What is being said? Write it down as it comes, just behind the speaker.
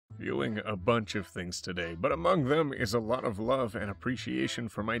Feeling a bunch of things today, but among them is a lot of love and appreciation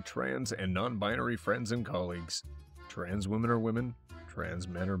for my trans and non-binary friends and colleagues. Trans women are women, trans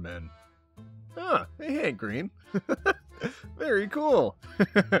men are men. Ah, hey Green. Very cool.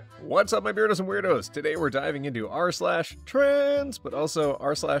 What's up, my Beardos and Weirdos? Today we're diving into r/trans, but also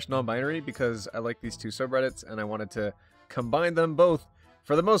r/non-binary because I like these two subreddits and I wanted to combine them both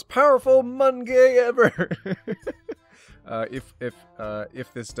for the most powerful MonGay ever.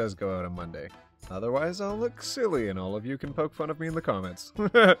 If this does go out on Monday. Otherwise, I'll look silly and all of you can poke fun of me in the comments.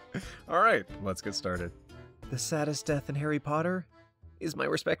 Alright, let's get started. The saddest death in Harry Potter is my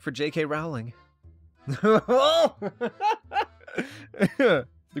respect for J.K. Rowling.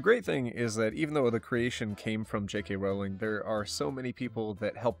 The great thing is that even though the creation came from J.K. Rowling, there are so many people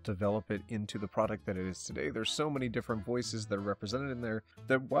that helped develop it into the product that it is today. There's so many different voices that are represented in there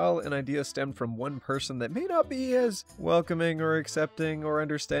that while an idea stemmed from one person that may not be as welcoming or accepting or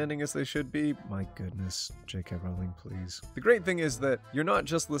understanding as they should be, my goodness, J.K. Rowling, please. The great thing is that you're not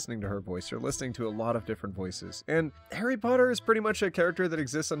just listening to her voice, you're listening to a lot of different voices. And Harry Potter is pretty much a character that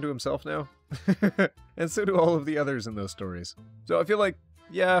exists unto himself now. And so do all of the others in those stories. So I feel like,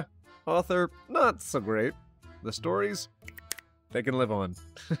 yeah, author, not so great. The stories, they can live on.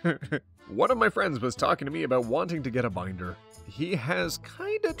 One of my friends was talking to me about wanting to get a binder. He has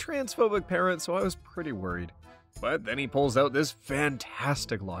kinda transphobic parents, so I was pretty worried. But then he pulls out this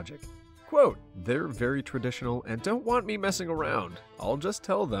fantastic logic. Quote, they're very traditional and don't want me messing around. I'll just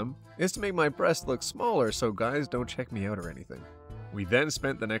tell them it's to make my breast look smaller so guys don't check me out or anything. We then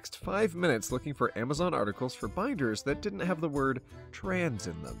spent the next 5 minutes looking for Amazon articles for binders that didn't have the word trans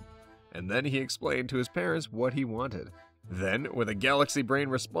in them. And then he explained to his parents what he wanted. Then, with a galaxy brain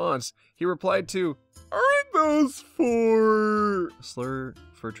response, he replied to, aren't those for... slur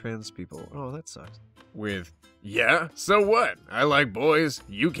for trans people. Oh, that sucks. With, yeah, so what? I like boys.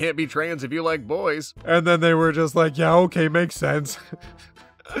 You can't be trans if you like boys. And then they were just like, yeah, okay, makes sense.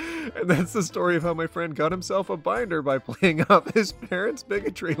 And that's the story of how my friend got himself a binder by playing up his parents'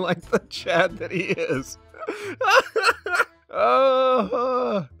 bigotry like the Chad that he is.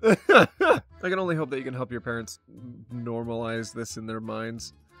 I can only hope that you can help your parents normalize this in their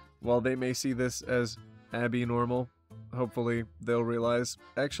minds. While they may see this as Abby normal, hopefully they'll realize,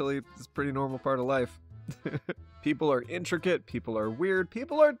 actually, it's a pretty normal part of life. People are intricate, people are weird,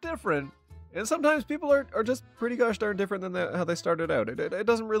 people are different. And sometimes people are just pretty gosh darn different than how they started out. It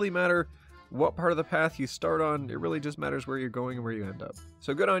doesn't really matter what part of the path you start on, it really just matters where you're going and where you end up.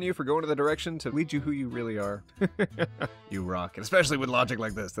 So good on you for going to the direction to lead you who you really are. You rock, and especially with logic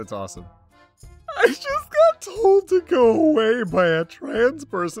like this, that's awesome. I just got told to go away by a trans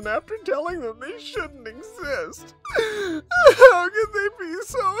person after telling them they shouldn't exist. How could they be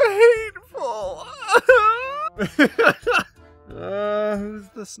so hateful? Who's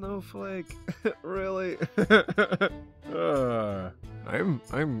the snowflake? Really?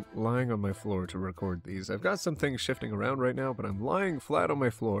 I'm lying on my floor to record these. I've got some things shifting around right now, but I'm lying flat on my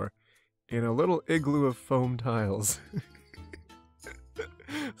floor in a little igloo of foam tiles.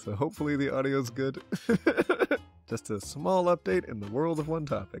 So hopefully the audio's good. Just a small update in the world of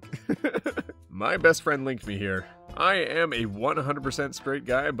OneTopic. My best friend linked me here. I am a 100% straight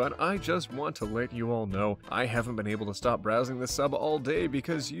guy, but I just want to let you all know I haven't been able to stop browsing this sub all day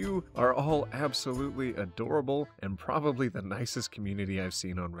because you are all absolutely adorable and probably the nicest community I've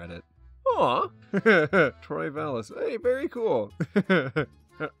seen on Reddit. Aw! Troy Vallis. Hey, very cool.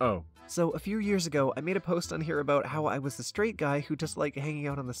 Oh. So, a few years ago, I made a post on here about how I was the straight guy who just liked hanging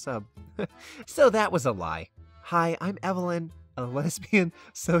out on the sub. So that was a lie. Hi, I'm Evelyn, a lesbian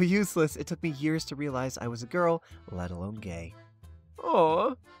so useless it took me years to realize I was a girl, let alone gay.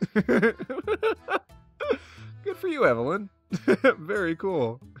 Aww. Good for you, Evelyn. Very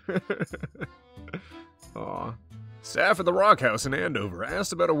cool. Aw. Staff at the Rock House in Andover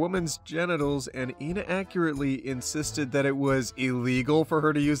asked about a woman's genitals and inaccurately insisted that it was illegal for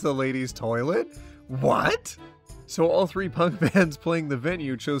her to use the ladies' toilet? What? So all three punk bands playing the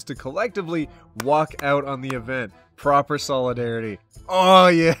venue chose to collectively walk out on the event. Proper solidarity. Oh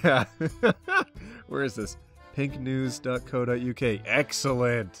yeah! Where is this? pinknews.co.uk.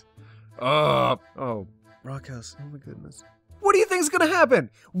 Excellent! Oh, Rockhouse. Oh my goodness. What do you think's gonna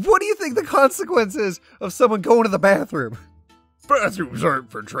happen? What do you think the consequence is of someone going to the bathroom? Bathrooms aren't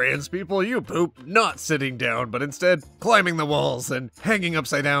for trans people. You poop not sitting down, but instead climbing the walls and hanging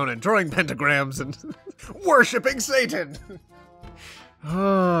upside down and drawing pentagrams and worshipping Satan.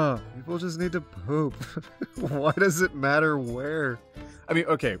 People just need to poop. Why does it matter where? I mean,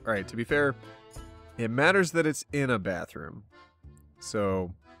 okay, alright, to be fair, it matters that it's in a bathroom.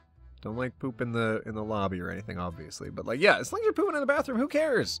 So, don't like poop in the lobby or anything, obviously. But like, yeah, as long as you're pooping in the bathroom, who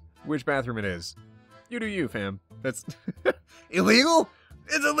cares? which bathroom it is. You do you, fam. That's illegal?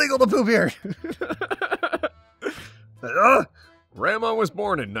 It's illegal to poop here. Grandma was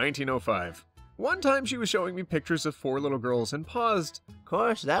born in 1905. One time she was showing me pictures of 4 little girls and paused. Of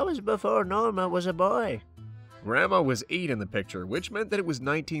course, that was before Norma was a boy. Grandma was 8 in the picture, which meant that it was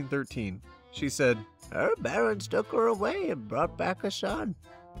 1913. She said, Her parents took her away and brought back a son.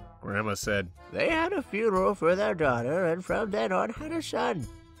 Grandma said, They had a funeral for their daughter, and from then on had a son.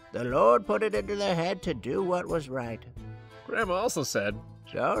 The Lord put it into their head to do what was right. Grandma also said,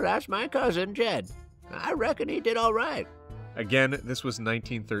 So that's my cousin, Jed. I reckon he did all right. Again, this was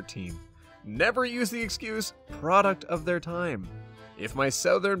 1913. Never use the excuse, product of their time. If my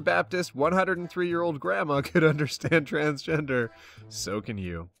Southern Baptist 103-year-old grandma could understand transgender, so can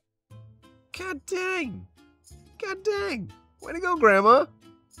you. God dang! God dang! Way to go, Grandma!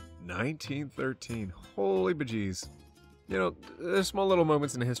 1913. Holy bejeez. You know, there's small little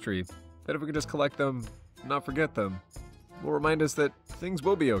moments in history that if we could just collect them, not forget them, will remind us that things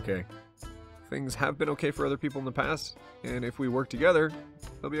will be okay. Things have been okay for other people in the past, and if we work together,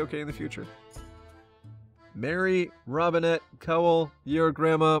 they'll be okay in the future. Mary Robinette Cowell, your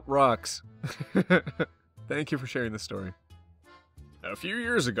grandma rocks. Thank you for sharing this story. A few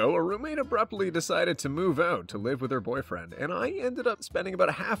years ago, a roommate abruptly decided to move out to live with her boyfriend, and I ended up spending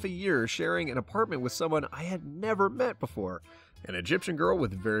about half a year sharing an apartment with someone I had never met before, an Egyptian girl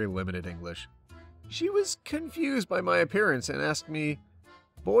with very limited English. She was confused by my appearance and asked me,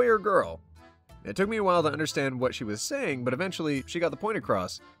 boy or girl? It took me a while to understand what she was saying, but eventually she got the point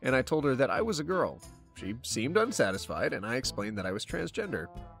across, and I told her that I was a girl. She seemed unsatisfied, and I explained that I was transgender.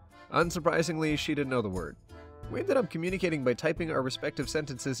 Unsurprisingly, she didn't know the word. We ended up communicating by typing our respective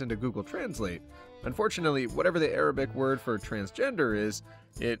sentences into Google Translate. Unfortunately, whatever the Arabic word for transgender is,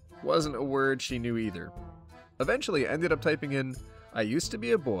 it wasn't a word she knew either. Eventually, I ended up typing in, I used to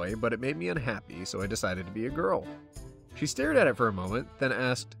be a boy, but it made me unhappy, so I decided to be a girl. She stared at it for a moment, then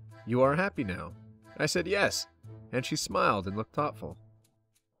asked, You are happy now? I said yes, and she smiled and looked thoughtful.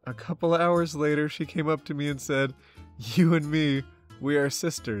 A couple hours later, she came up to me and said, You and me, we are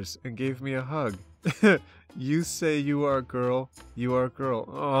sisters, and gave me a hug. You say you are a girl, you are a girl.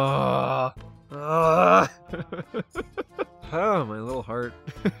 Oh, oh my little heart.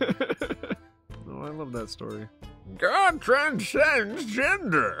 Oh, I love that story. God transcends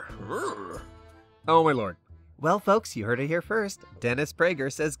gender. Oh my lord. Well, folks, you heard it here first. Dennis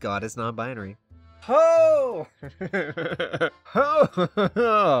Prager says God is non-binary. Ho! Ho!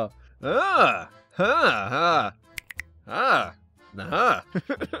 Ah! Ha! Ha! Ah!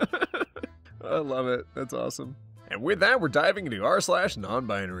 I love it. That's awesome. And with that, we're diving into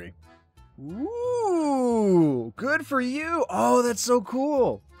r/non-binary. Ooh! Good for you! Oh, that's so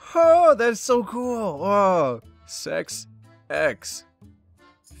cool! Oh, that's so cool! Oh! Sex X.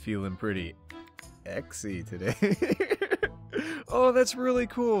 Feeling pretty Xy today. Oh, that's really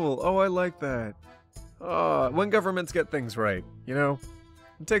cool. Oh, I like that. Oh, when governments get things right, you know?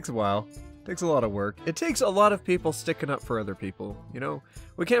 It takes a while. It takes a lot of work. It takes a lot of people sticking up for other people, you know?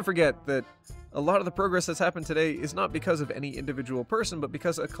 We can't forget that a lot of the progress that's happened today is not because of any individual person, but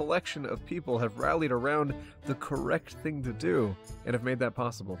because a collection of people have rallied around the correct thing to do and have made that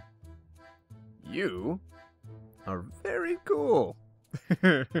possible. You are very cool.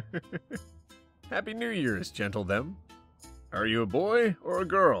 Happy New Year's, gentle them. Are you a boy or a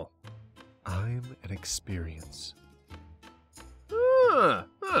girl? I'm an experience.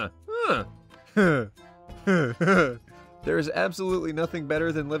 There is absolutely nothing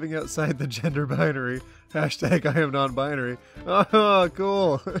better than living outside the gender binary. Hashtag I am non-binary. Oh,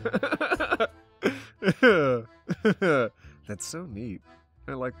 cool. That's so neat.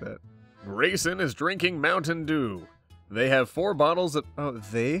 I like that. Grayson is drinking Mountain Dew. They have 4 bottles of... Oh,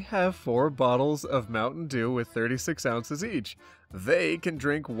 they have 4 bottles of Mountain Dew with 36 ounces each. They can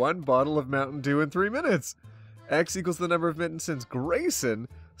drink 1 bottle of Mountain Dew in 3 minutes. X equals the number of minutes since Grayson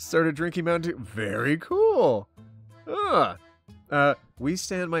started drinking Mountain Dew. Very cool. We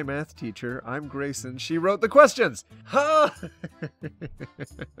stand my math teacher. I'm Grayson. She wrote the questions. Ha!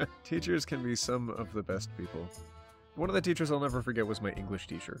 Teachers can be some of the best people. One of the teachers I'll never forget was my English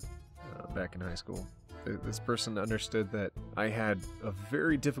teacher back in high school. This person understood that I had a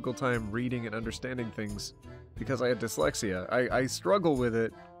very difficult time reading and understanding things because I had dyslexia. I struggle with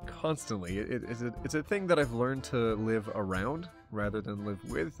it constantly. It's a thing that I've learned to live around rather than live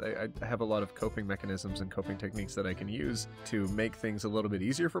with. I have a lot of coping mechanisms and coping techniques that I can use to make things a little bit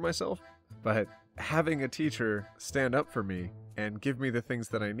easier for myself. But having a teacher stand up for me and give me the things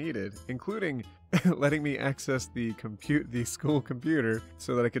that I needed, including letting me access the school computer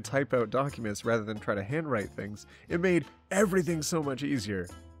so that I could type out documents rather than try to handwrite things, it made everything so much easier.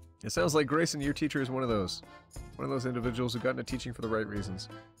 It sounds like Grayson, your teacher, is one of those individuals who got into teaching for the right reasons.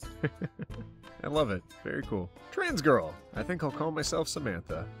 I love it. Very cool. Trans girl. I think I'll call myself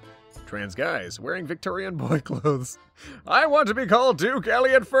Samantha. Trans guys wearing Victorian boy clothes. I want to be called Duke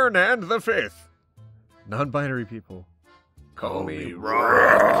Elliot Fernand V. Non-binary people. Call me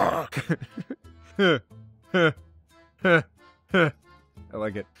Rock. I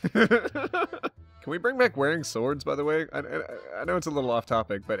like it. Can we bring back wearing swords, by the way? I know it's a little off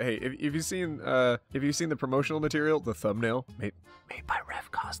topic, but hey, if you've seen the promotional material, the thumbnail made by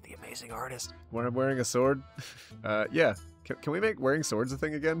Rev Cost, the amazing artist, when I'm wearing a sword, yeah. Can we make wearing swords a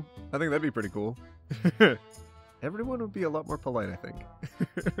thing again? I think that'd be pretty cool. Everyone would be a lot more polite, I think.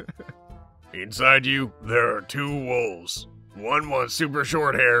 Inside you, there are two wolves. One wants super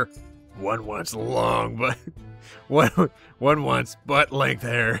short hair. One wants long, but one wants butt length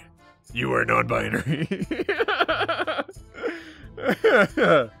hair. You are non-binary.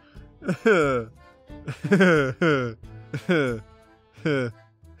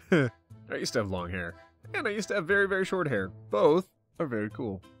 I used to have long hair, and I used to have very, very short hair. Both are very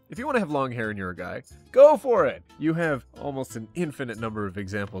cool. If you want to have long hair and you're a guy, go for it! You have almost an infinite number of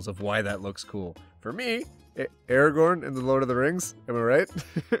examples of why that looks cool. For me, Aragorn in The Lord of the Rings, am I right?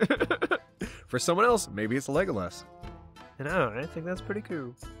 For someone else, maybe it's Legolas. I think that's pretty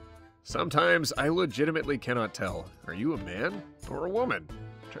cool. Sometimes I legitimately cannot tell. Are you a man or a woman?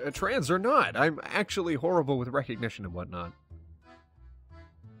 Trans or not? I'm actually horrible with recognition and whatnot.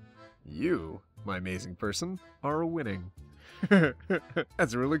 You, my amazing person, are winning.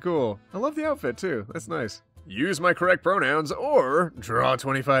 That's really cool. I love the outfit too. That's nice. Use my correct pronouns or draw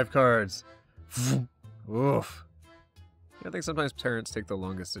 25 cards. Oof. I think sometimes parents take the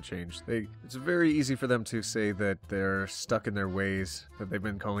longest to change. It's very easy for them to say that they're stuck in their ways, that they've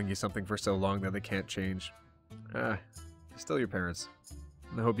been calling you something for so long that they can't change. Still your parents.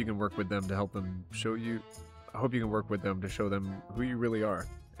 And I hope you can work with them to help them show you... I hope you can work with them to show them who you really are.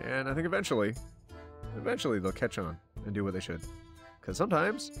 And I think eventually they'll catch on and do what they should. Because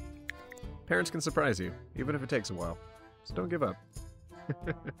sometimes, parents can surprise you, even if it takes a while. So don't give up.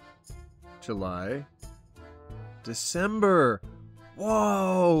 July... December.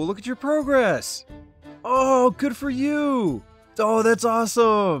 Whoa, look at your progress. Oh, good for you. Oh, that's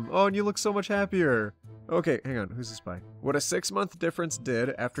awesome. Oh, and you look so much happier. Okay, hang on. Who's this by? What a 6-month difference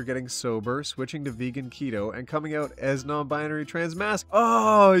did after getting sober, switching to vegan keto, and coming out as non-binary trans mask.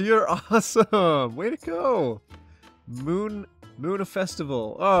 Oh, you're awesome. Way to go. Moon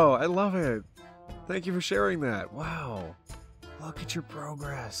Festival. Oh, I love it. Thank you for sharing that. Wow. Look at your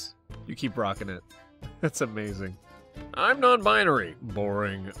progress. You keep rocking it. That's amazing. I'm non-binary.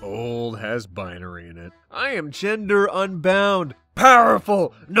 Boring. Old has binary in it. I am gender unbound.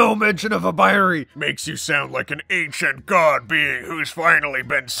 Powerful. No mention of a binary. Makes you sound like an ancient god being who's finally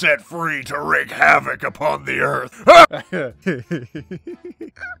been set free to wreak havoc upon the earth.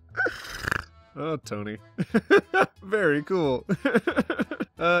 Oh, Tony. Very cool.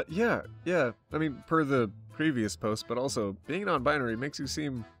 Yeah. I mean, per the previous post, but also being non-binary makes you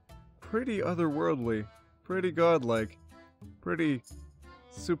seem pretty otherworldly, pretty godlike, pretty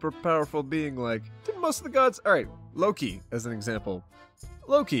super powerful being-like. To most of the gods. Alright, Loki, as an example.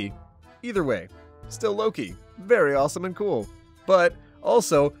 Loki, either way, still Loki. Very awesome and cool. But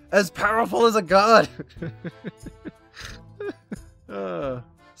also, as powerful as a god!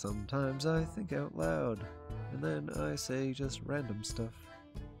 Sometimes I think out loud, and then I say just random stuff.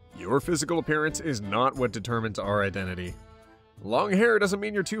 Your physical appearance is not what determines our identity. Long hair doesn't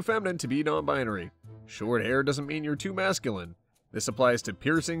mean you're too feminine to be non-binary. Short hair doesn't mean you're too masculine. This applies to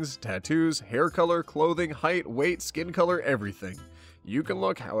piercings, tattoos, hair color, clothing, height, weight, skin color, everything. You can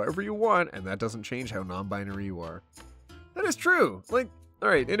look however you want, and that doesn't change how non-binary you are. That is true! Like,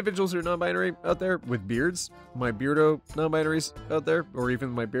 alright, individuals who are non-binary out there with beards, my beardo non-binaries out there, or even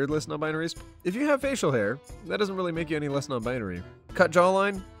my beardless non-binaries, if you have facial hair, that doesn't really make you any less non-binary. Cut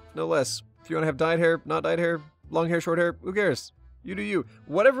jawline? No less. If you want to have dyed hair, not dyed hair, long hair, short hair, who cares? You do you.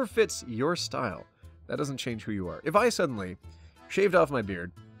 Whatever fits your style. That doesn't change who you are. If I suddenly shaved off my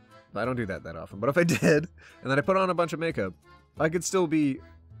beard, I don't do that often, but if I did, and then I put on a bunch of makeup, I could still be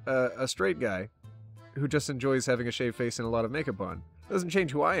a straight guy who just enjoys having a shaved face and a lot of makeup on. It doesn't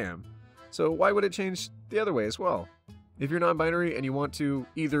change who I am. So why would it change the other way as well? If you're non-binary and you want to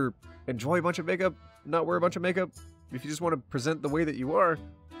either enjoy a bunch of makeup, not wear a bunch of makeup, if you just want to present the way that you are,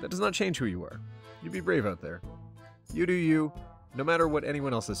 that does not change who you are. You be brave out there. You do you, no matter what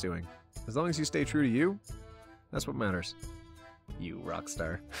anyone else is doing. As long as you stay true to you, that's what matters. You rock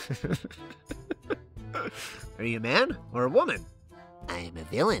star. Are you a man or a woman? I am a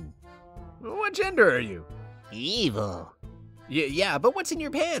villain. What gender are you? Evil. Yeah, but what's in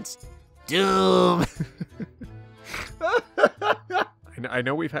your pants? Doom! I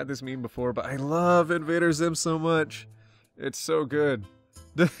know we've had this meme before, but I love Invader Zim so much. It's so good.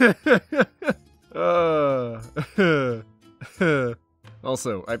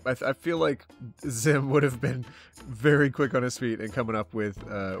 Also, I feel like Zim would have been very quick on his feet and coming up with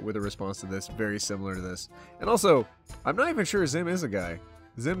a response to this very similar to this. And also, I'm not even sure Zim is a guy.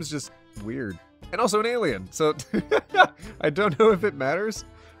 Zim's just weird. And also an alien, so I don't know if it matters.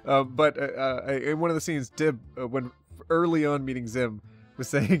 But in one of the scenes, Dib, when early on meeting Zim, was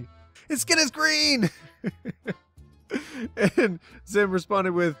saying, "His skin is green!" And Zim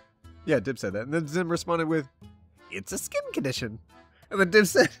responded with, yeah, Dib said that. And then Zim responded with, "It's a skin condition." And then Dib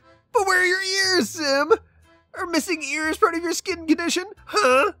said, "But where are your ears, Zim? Are missing ears part of your skin condition?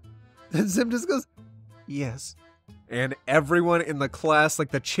 Huh?" And Zim just goes, "Yes." And everyone in the class,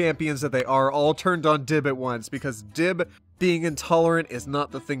 like the champions that they are, all turned on Dib at once, because Dib being intolerant is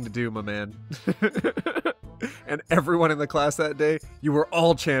not the thing to do, my man. And everyone in the class that day, you were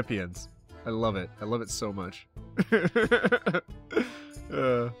all champions. I love it. I love it so much.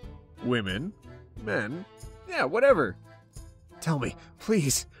 Women, men, yeah, whatever. Tell me,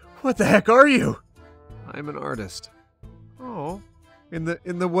 please, what the heck are you? I'm an artist. Oh, in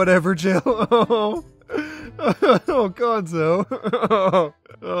the whatever jail. Oh, oh, Gonzo.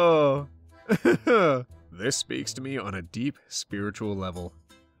 Oh. This speaks to me on a deep spiritual level.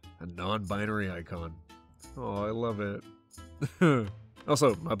 A non-binary icon. Oh, I love it.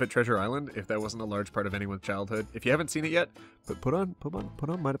 Also, Muppet Treasure Island, if that wasn't a large part of anyone's childhood. If you haven't seen it yet, but put on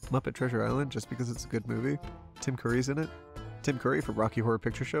Muppet Treasure Island just because it's a good movie. Tim Curry's in it. Tim Curry for Rocky Horror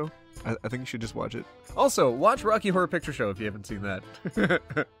Picture Show. I think you should just watch it. Also, watch Rocky Horror Picture Show if you haven't seen that.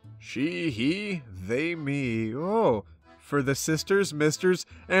 She, he, they, me. Oh, for the sisters, misters,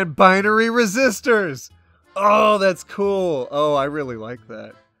 and binary resistors. Oh, that's cool. Oh, I really like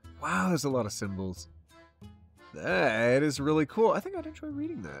that. Wow, there's a lot of symbols. That is really cool. I think I'd enjoy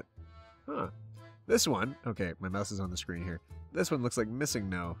reading that. Huh. This one, okay, my mouse is on the screen here. This one looks like Missing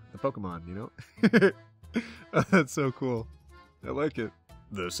No, the Pokemon, you know? Oh, that's so cool. I like it.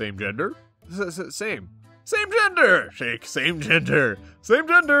 The same gender? Same. Same gender! Shake, same gender. Same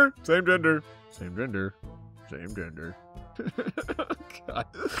gender. Same gender. Same gender. Same gender. God.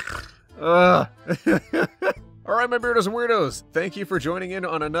 Alright, my Beardos and Weirdos, thank you for joining in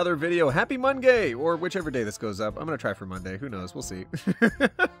on another video. Happy MonGay, or whichever day this goes up. I'm going to try for Monday. Who knows? We'll see.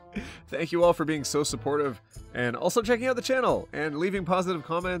 Thank you all for being so supportive, and also checking out the channel, and leaving positive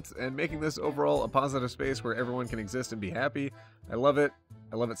comments, and making this overall a positive space where everyone can exist and be happy. I love it.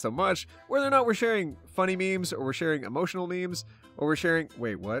 I love it so much. Whether or not we're sharing funny memes, or we're sharing emotional memes, or we're sharing...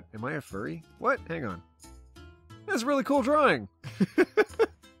 Wait, what? Am I a furry? What? Hang on. That's a really cool drawing.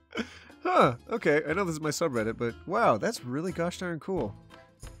 Huh, okay, I know this is my subreddit, but wow, that's really gosh darn cool.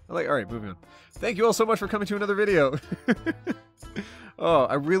 Alright, moving on. Thank you all so much for coming to another video. Oh,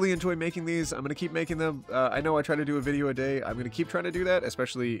 I really enjoy making these. I'm going to keep making them. I know I try to do a video a day. I'm going to keep trying to do that,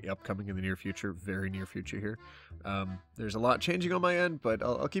 especially upcoming in the near future, very near future here. There's a lot changing on my end, but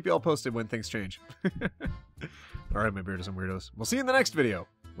I'll keep you all posted when things change. Alright, my Beardos and Weirdos. We'll see you in the next video,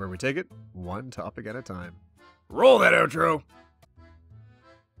 where we take it one topic at a time. Roll that outro!